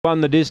won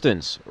the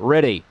distance.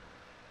 Ready.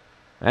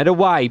 And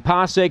away.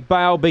 Parsec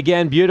Bale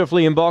began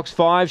beautifully in box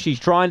 5. She's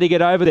trying to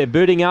get over. They're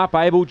booting up.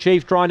 Able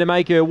Chief trying to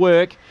make her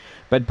work.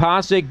 But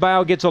Parsec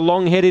Bale gets a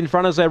long head in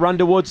front as they run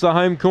towards the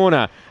home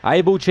corner.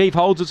 Able Chief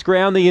holds its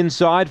ground the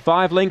inside.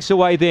 5 lengths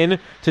away then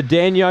to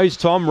Daniels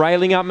Tom,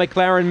 railing up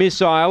McLaren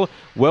Missile.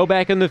 Well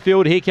back in the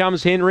field, here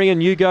comes Henry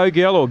and You Go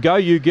Girl, or Go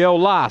You Girl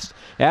last.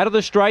 Out of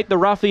the straight, the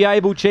roughy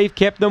Able Chief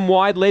kept them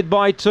wide, led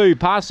by 2.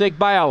 Parsec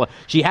Bale,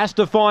 she has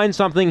to find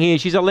something here.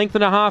 She's a length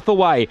and a half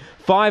away.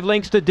 5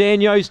 lengths to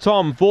Daniels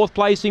Tom, 4th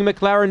placing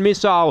McLaren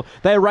Missile.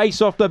 They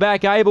race off the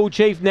back, Able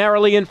Chief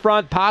narrowly in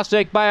front.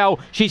 Parsec Bale,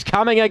 she's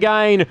coming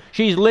again.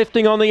 She's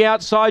lifting on the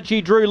outside.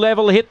 She drew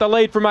level, hit the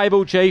lead from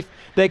Able Chief.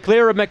 They're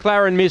clear of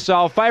McLaren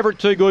Missile. Favourite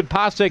Too Good,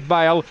 Parsec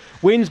Bale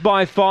wins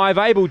by 5.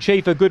 Able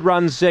Chief a good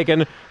run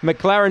second.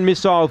 McLaren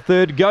Missile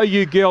third. Go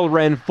You Girl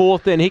ran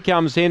 4th. Then here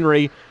comes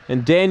Henry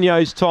and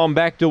Daniels Tom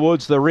back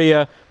towards the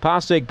rear.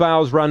 Parsec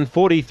Bale's run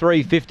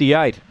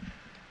 43.58.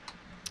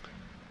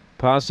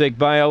 Parsec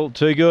Bale,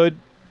 Too Good.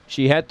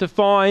 She had to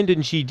find,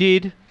 and she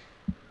did.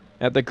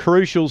 At the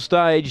crucial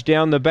stage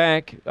down the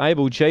back,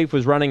 Able Chief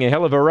was running a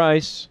hell of a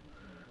race.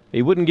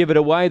 He wouldn't give it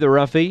away, the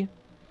roughie.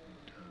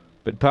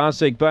 But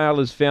Parsec Bale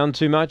has found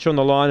too much on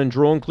the line and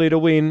drawn clear to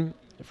win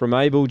from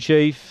Able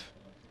Chief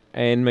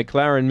and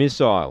McLaren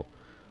Missile.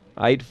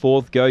 8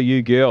 4th, Go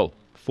You Girl.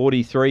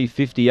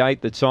 43.58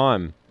 the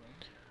time.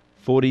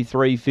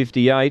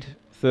 43.58,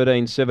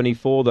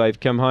 13.74 they've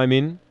come home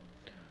in.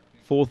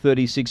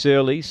 4.36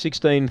 early,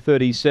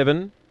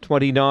 16.37,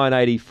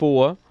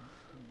 29.84,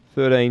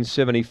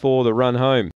 13.74 the run home.